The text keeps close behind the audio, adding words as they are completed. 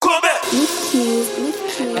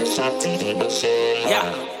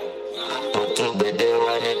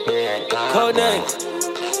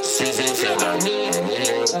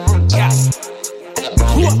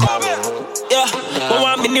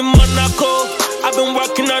I've been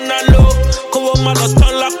working on that low. Go on my lost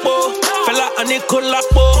on Lapo. Fella and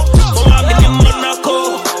Nicolapo. Oh, I'm in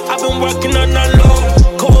Monaco. I've been working on that low.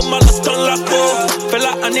 Go on my lost on Lapo.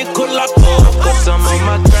 Fella and Nicolapo. Cause I'm on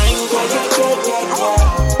my grind.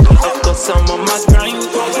 Cause I'm on my grind.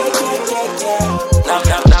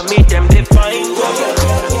 Now me them define.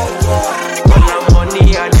 When I'm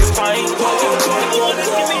money I define.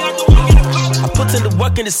 I put in the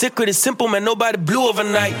work and the secret is simple, man, nobody blew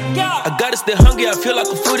overnight. I gotta stay hungry, I feel like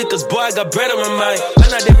a foodie, cause boy, I got bread on my mind.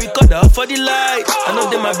 When I did record the up for the light, I know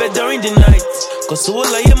they my bed during the night. Cause so all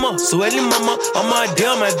I am, so early mama, I'm my day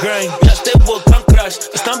on my grind. Yeah, stay woke, can't crash,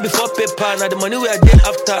 I stand before paper. Now the money we I did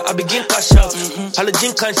after, I begin cash out.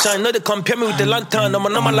 Halogen can't shine, no they compare me with the lantern. I'm a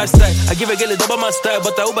normal lifestyle, I give a girl a double my style.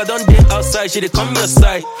 But I hope I don't date outside, she they come your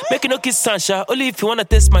side. Make it no kiss sunshine, only if you wanna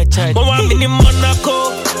taste my child. But I'm in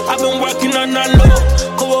Monaco, I've been working on that low.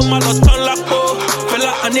 Go on my lost on Lapo,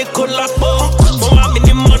 fella and Nicolapo. Oh, I'm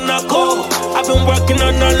in Monaco, I've been working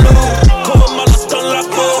on that low. Go on my lost on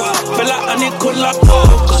Lapo, fella and Nicolapo.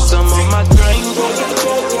 Cause I'm on my grind.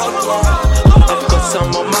 Cause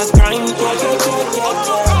I'm on my grind.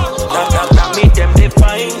 Now me them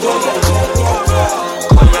define.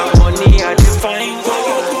 When I'm money I define.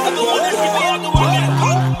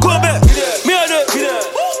 Go back, me a there.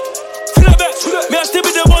 Feel back, me a still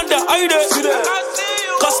be the one that are you there?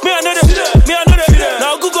 Cause me I know them,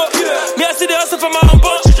 now Google. Me I see the hustle from my own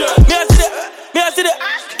bunch. Me I see the.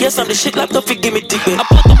 Guess I'm the shit like don't forgive me deep. I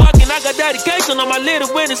put the walk in, I got dedication on my little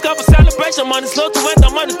win. It's got for celebration, money slow to end,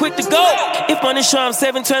 I'm money quick to go. If money show, I'm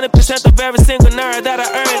saving 20% of every single naira that I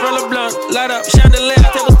earn. Roll a blunt, light up, chandelier,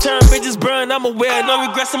 tables turn, bridges burn. I'm aware, no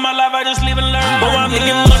regrets in my life, I just live and learn. But I'm in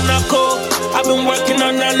Monaco, I've been working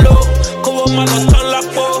on that low. Go on my lost on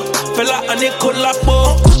Lapo, fella and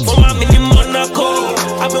Nicolapo. But I'm in Monaco,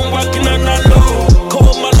 I've been working on that low. Go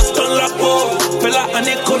on my lost on Lapo, fella and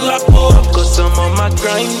Nicolapo. Cause I'm on my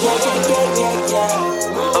grind.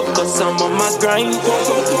 Of course I'm on my grind.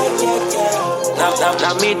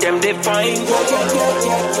 Now me them define.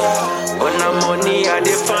 When I'm money I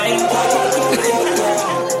define.